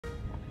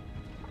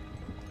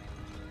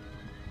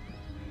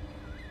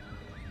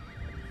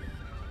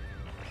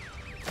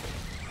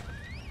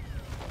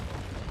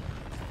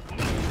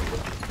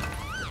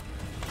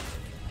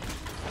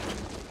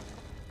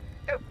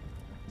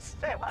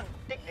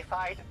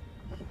dignified.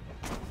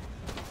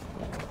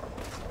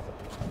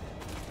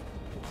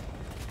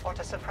 What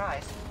a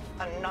surprise.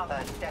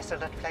 Another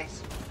desolate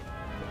place.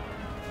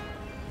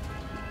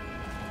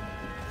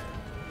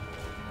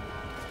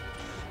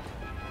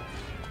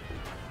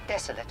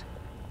 Desolate.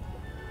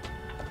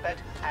 But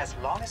as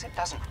long as it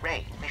doesn't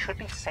rain, we should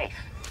be safe.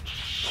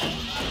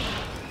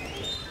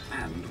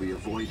 And we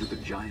avoided the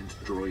giant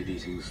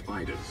droid-eating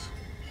spiders.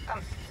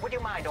 Would you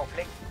mind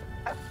awfully?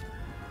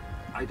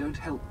 I don't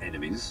help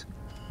enemies,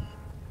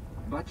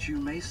 but you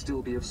may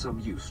still be of some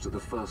use to the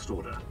First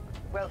Order.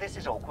 Well, this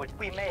is awkward.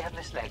 We may have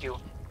misled you.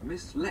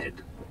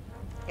 Misled?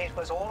 It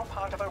was all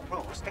part of a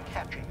ruse to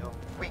capture you.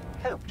 We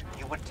hoped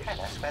you would tell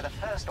us where the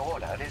First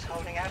Order is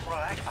holding Admiral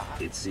Akbar.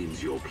 It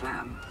seems your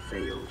plan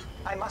failed.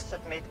 I must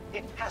admit,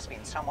 it has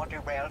been somewhat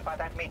derailed by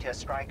that meteor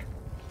strike.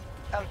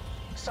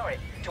 Sorry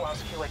to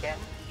ask you again.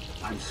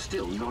 I'm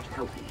still not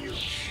helping you.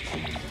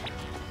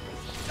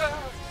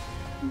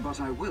 But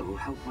I will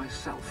help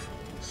myself.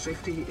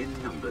 Safety in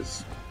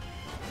numbers.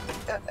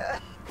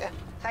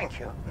 Thank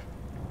you.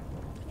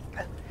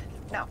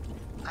 Now,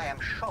 I am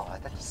sure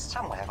that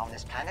somewhere on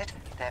this planet,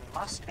 there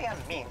must be a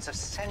means of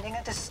sending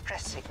a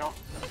distress signal.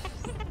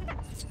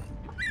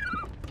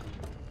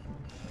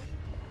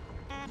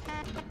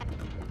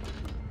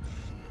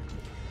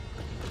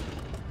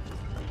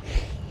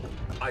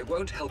 I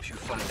won't help you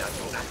find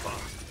Admiral Akbar,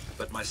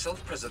 but my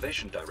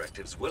self-preservation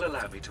directives will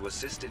allow me to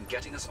assist in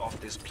getting us off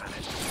this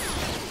planet.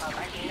 How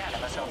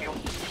magnanimous of you.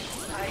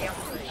 I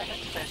don't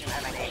suppose you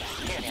have any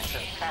experience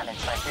of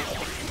planets like this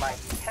that you might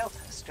help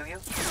us, do you?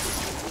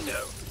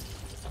 No.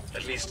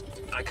 At least,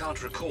 I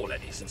can't recall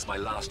any since my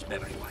last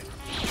memory wipe.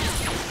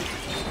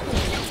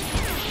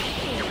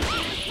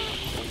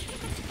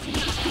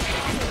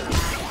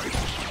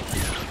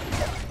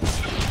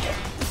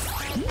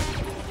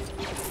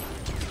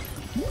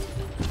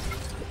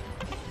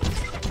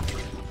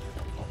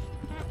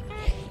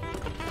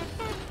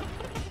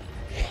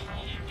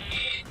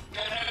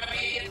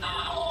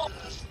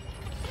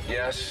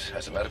 Yes,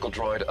 as a medical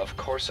droid, of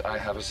course I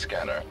have a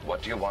scanner.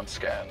 What do you want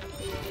scanned?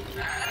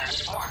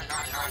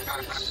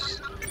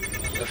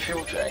 The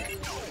fuel tank.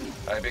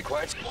 I'd be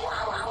quite...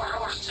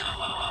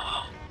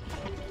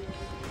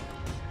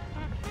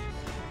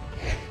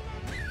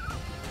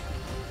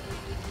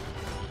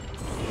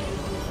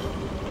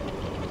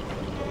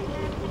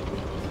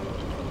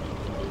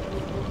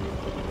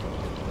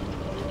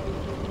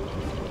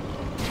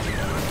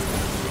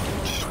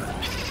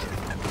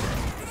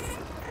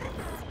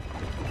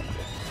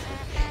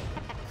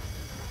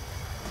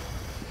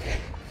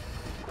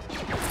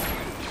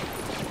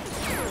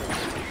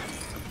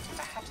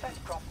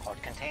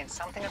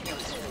 Something of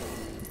use.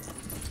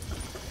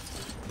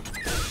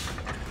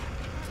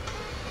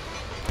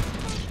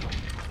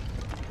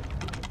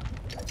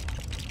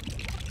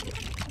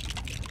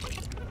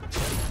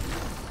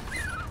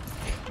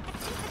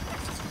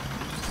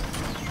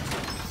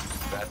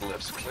 That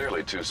lift's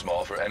clearly too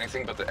small for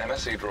anything but the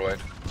MSE droid.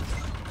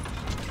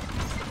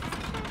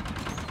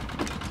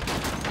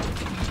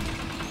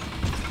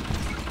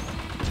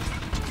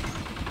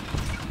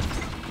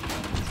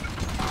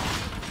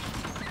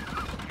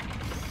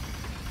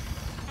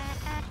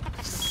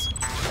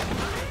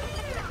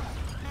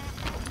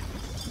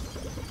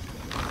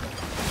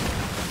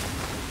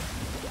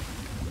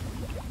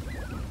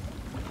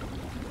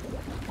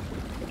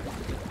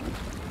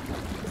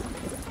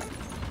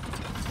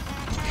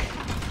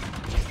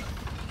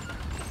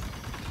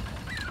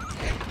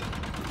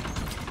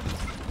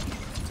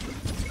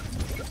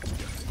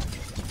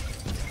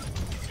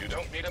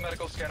 Need a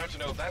medical scanner to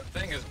know that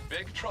thing is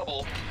big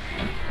trouble.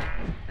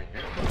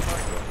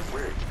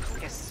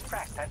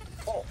 Distract that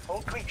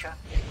awful creature.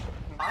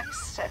 My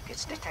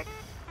circuits detect.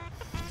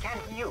 Can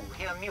you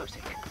hear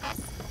music?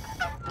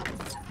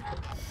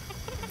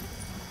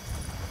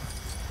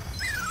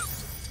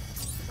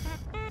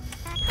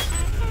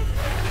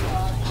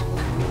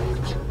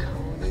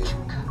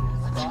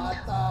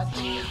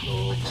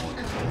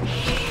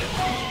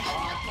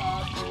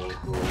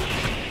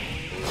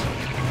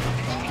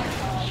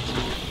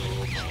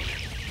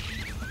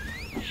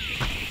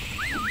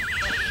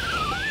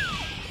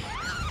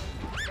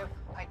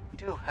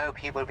 I hope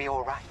he will be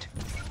all right.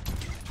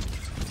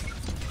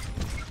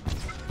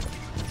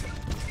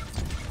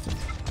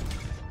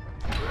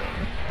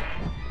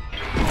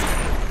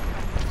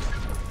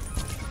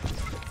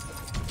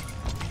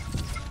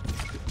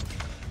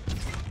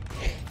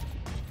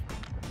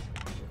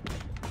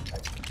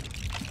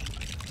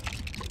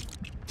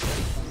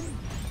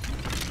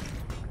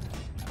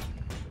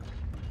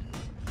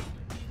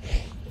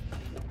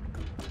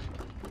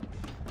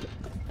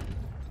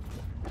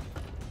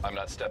 I'm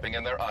not stepping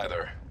in there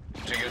either.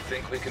 Do you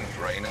think we can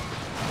drain it?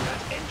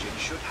 That engine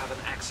should have an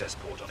access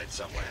port on it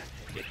somewhere.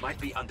 It might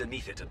be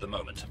underneath it at the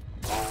moment.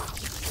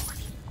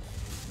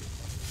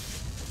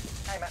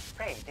 I'm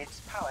afraid its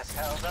power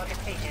cells are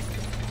depleted.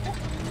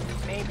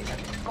 Maybe a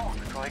walk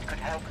droid could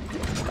help.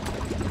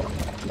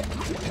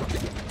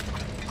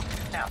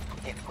 Now,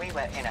 if we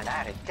were in an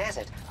arid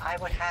desert, I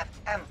would have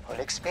ample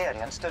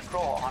experience to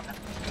draw on.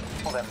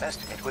 Although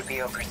most of it would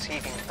be over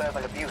receiving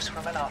verbal abuse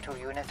from an R2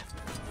 unit.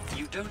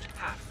 You don't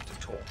have to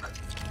talk.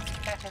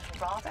 That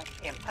is rather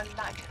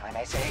impolite, if I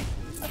may say.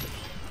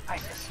 I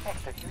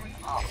suspect that you and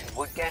R2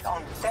 would get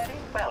on very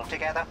well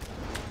together.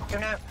 You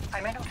know,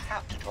 I may not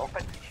have to talk,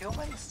 but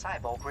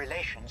human-cyborg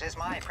relations is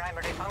my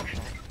primary function.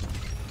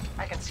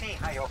 I can see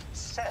how your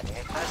surly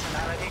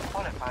personality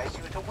qualifies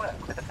you to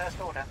work with the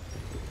First Order.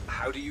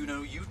 How do you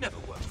know you've never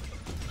worked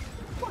with them?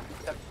 What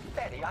the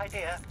very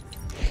idea?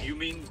 You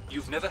mean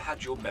you've never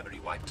had your memory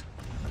wiped?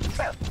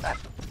 Well,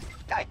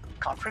 I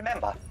can't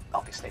remember,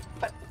 obviously,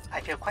 but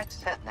I feel quite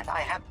certain that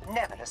I have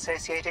never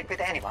associated with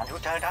anyone who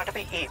turned out to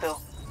be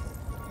evil.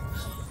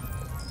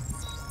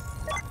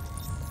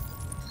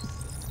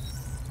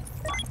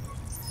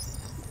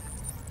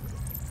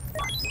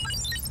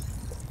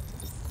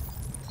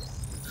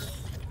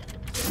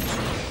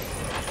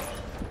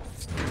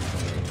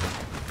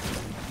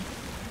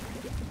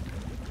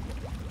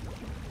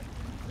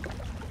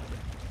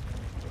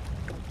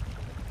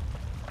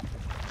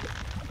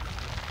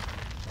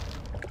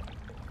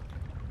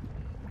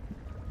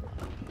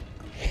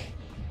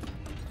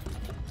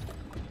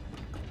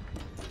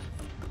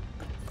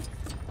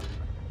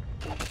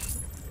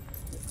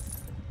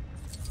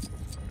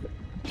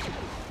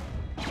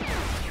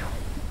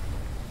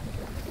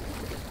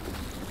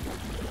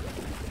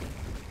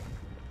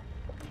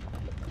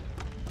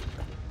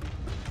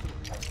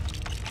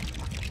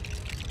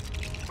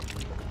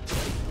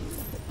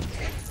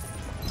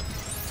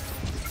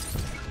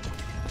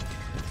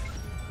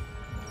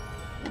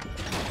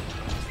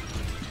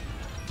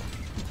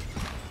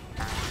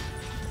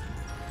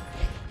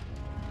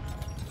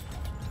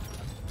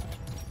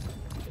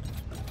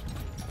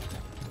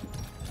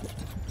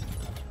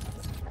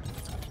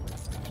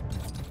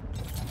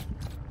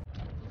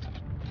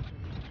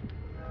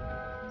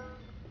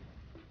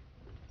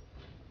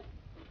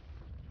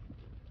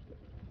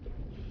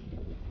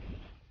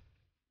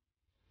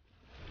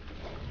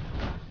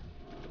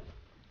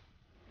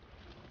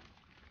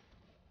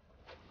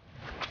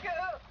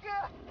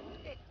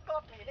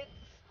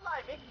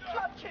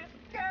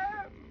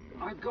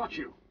 I've got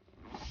you.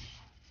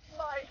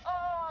 My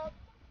arm!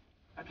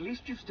 At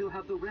least you still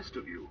have the rest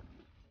of you.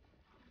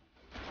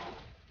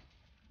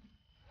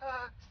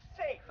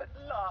 Safe at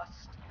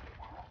last.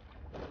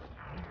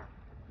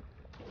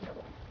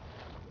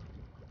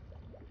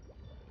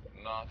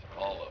 Not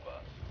all of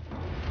us.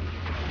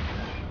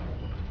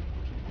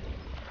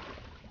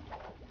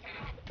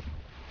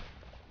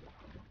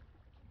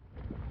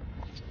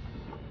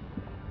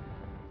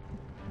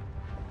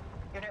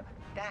 You know,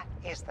 that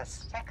is the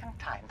second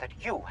time that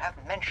you have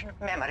mentioned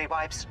memory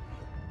wipes.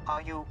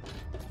 Are you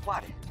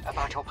worried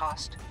about your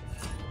past?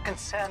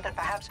 Concerned that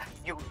perhaps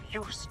you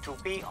used to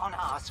be on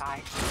our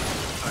side?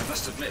 I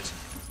must admit,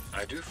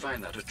 I do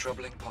find that a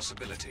troubling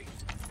possibility.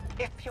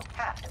 If you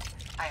had,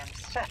 I am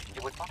certain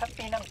you would not have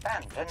been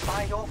abandoned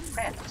by your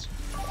friends.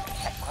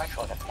 I'm quite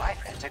sure that my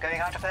friends are going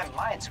out of their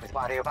minds with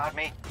worry about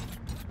me.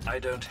 I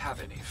don't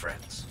have any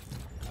friends.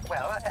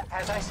 Well,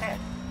 as I said,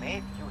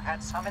 maybe you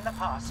had some in the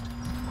past.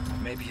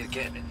 Maybe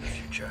again in the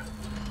future.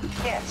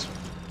 Yes,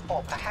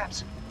 or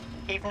perhaps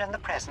even in the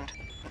present.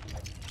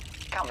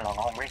 Come along,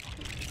 Henri.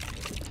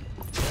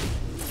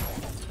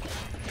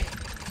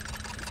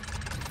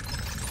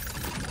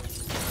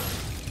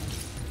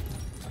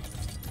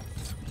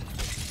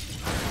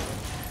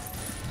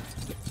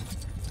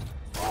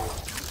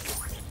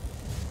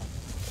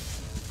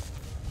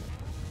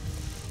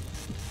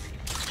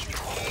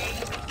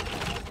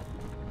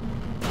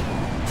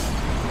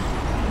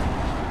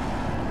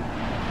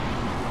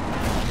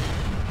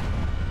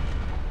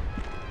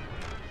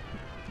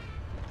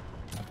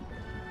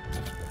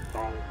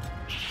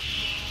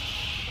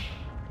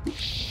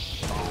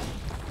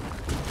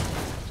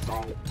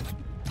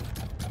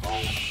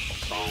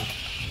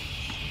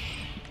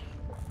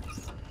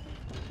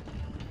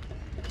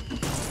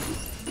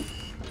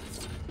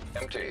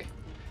 Empty.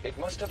 It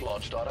must have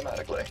launched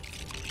automatically.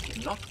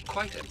 Not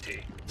quite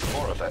empty.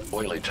 More of that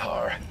oily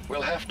tar.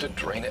 We'll have to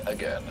drain it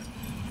again.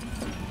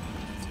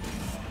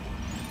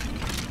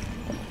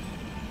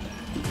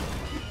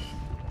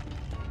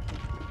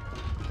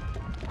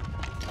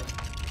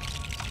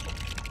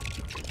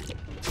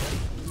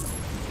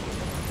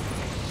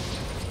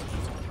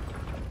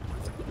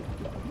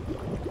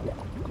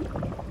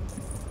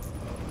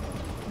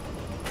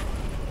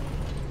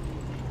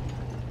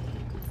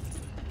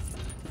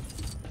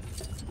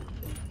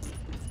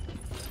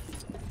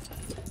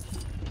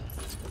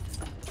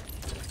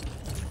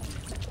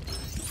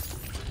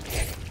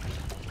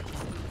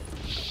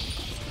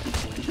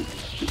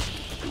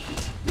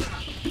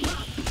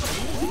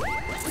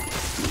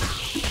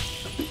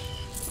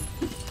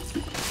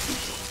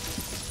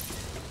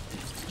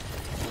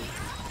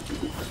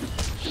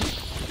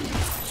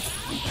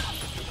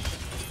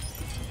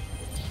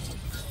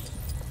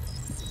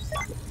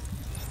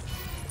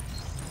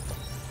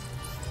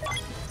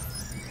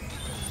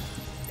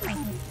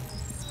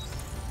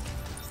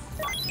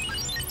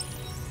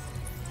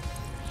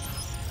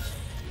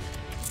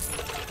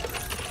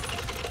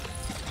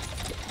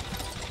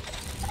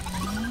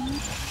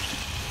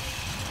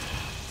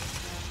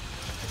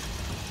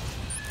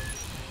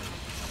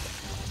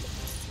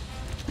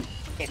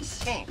 It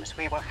seems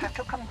we will have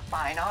to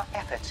combine our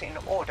efforts in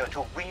order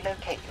to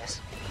relocate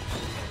this.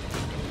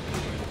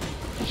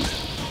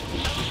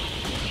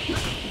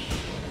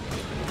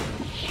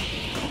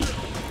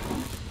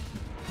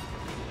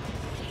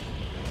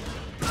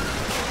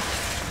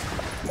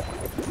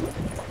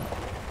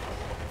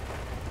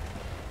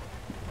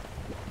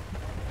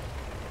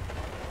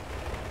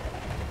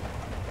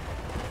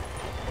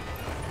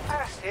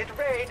 Acid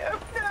rain! Oh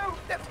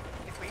no!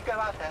 If we go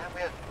out there,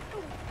 we'll...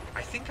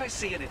 I think I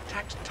see an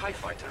intact TIE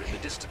fighter in the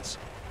distance.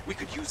 We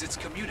could use its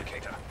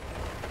communicator.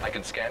 I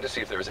can scan to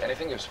see if there is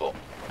anything useful.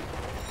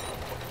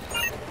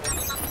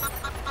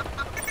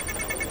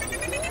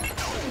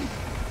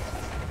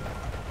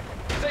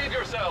 Save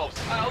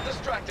yourselves! I'll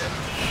distract it!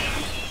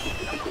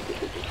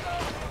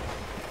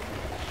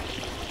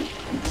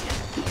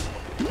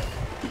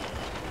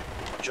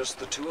 Just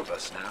the two of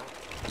us now.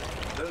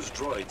 Those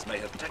droids may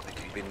have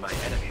technically been my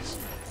enemies,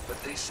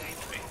 but they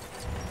saved me.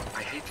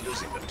 I hate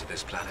losing them to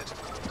this planet.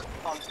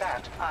 On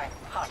that, I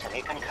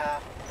heartily concur.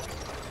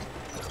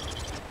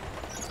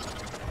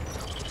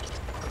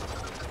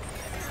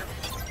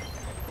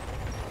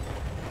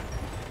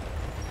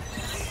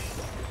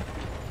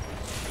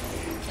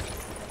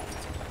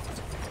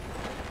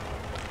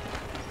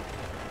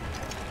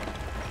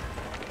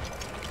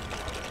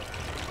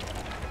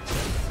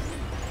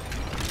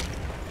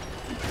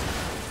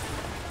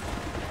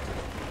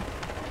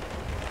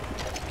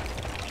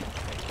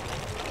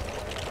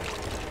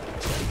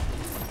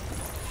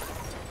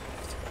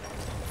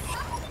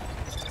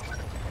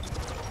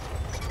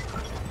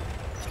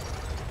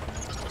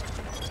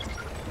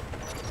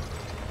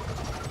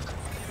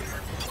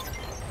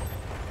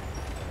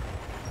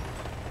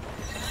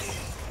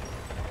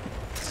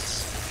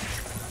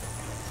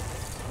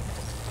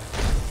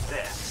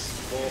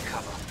 More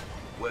cover.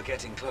 We're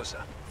getting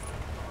closer.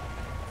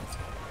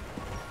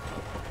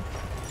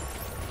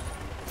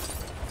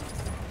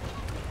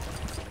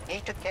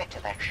 Need to get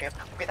to that ship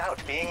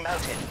without being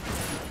melted.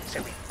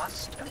 So we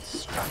must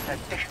construct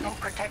additional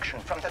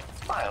protection from the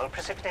vile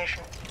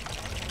precipitation.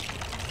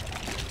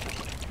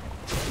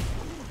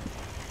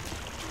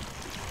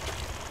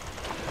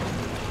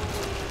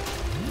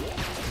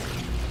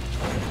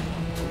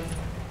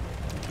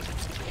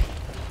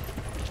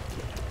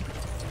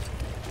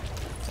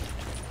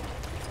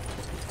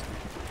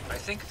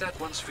 I think that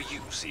one's for you,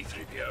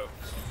 C-3PO.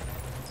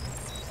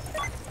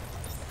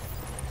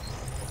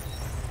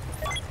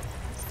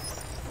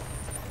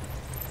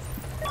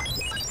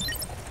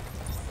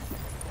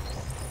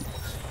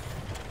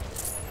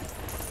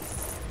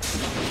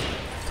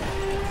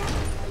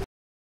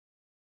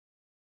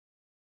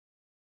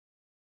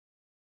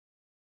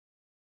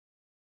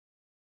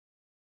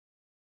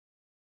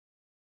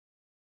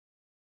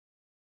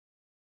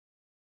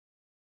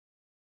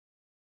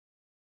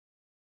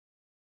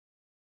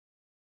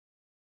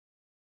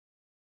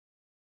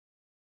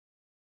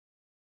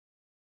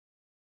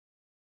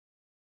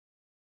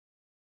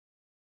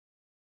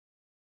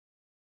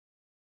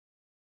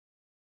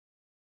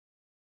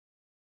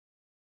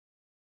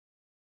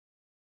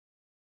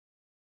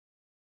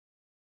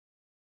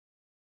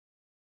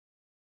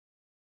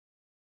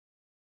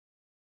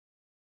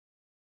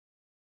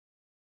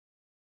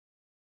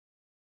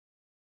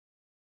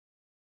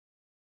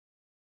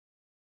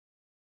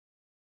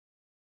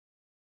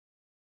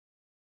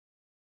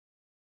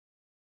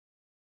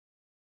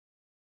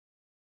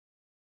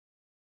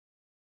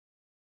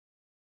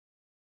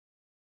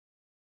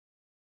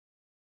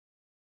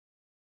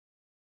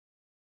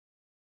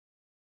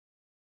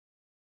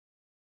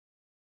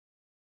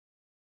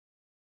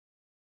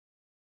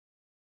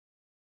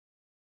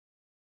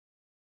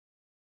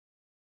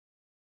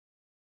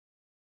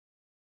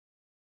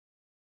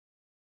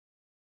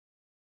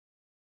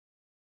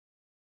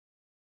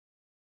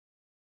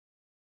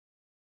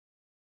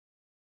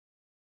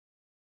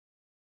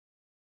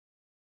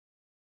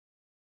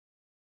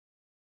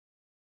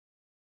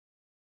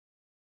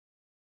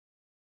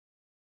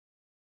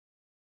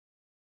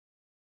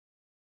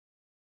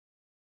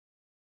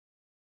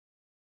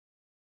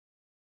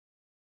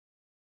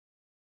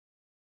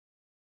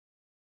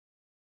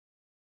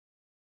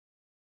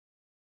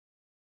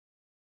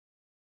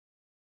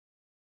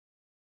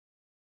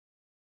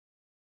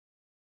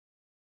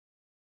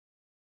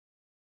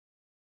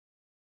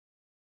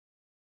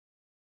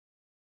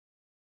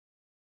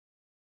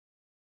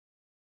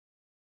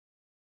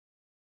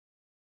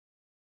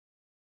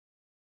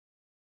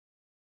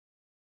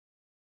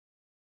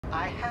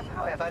 I have,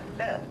 however,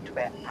 learned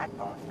where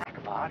Admiral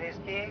Akbar is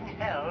being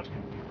held.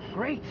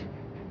 Great!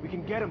 We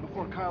can get him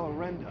before Kylo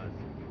Ren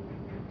does.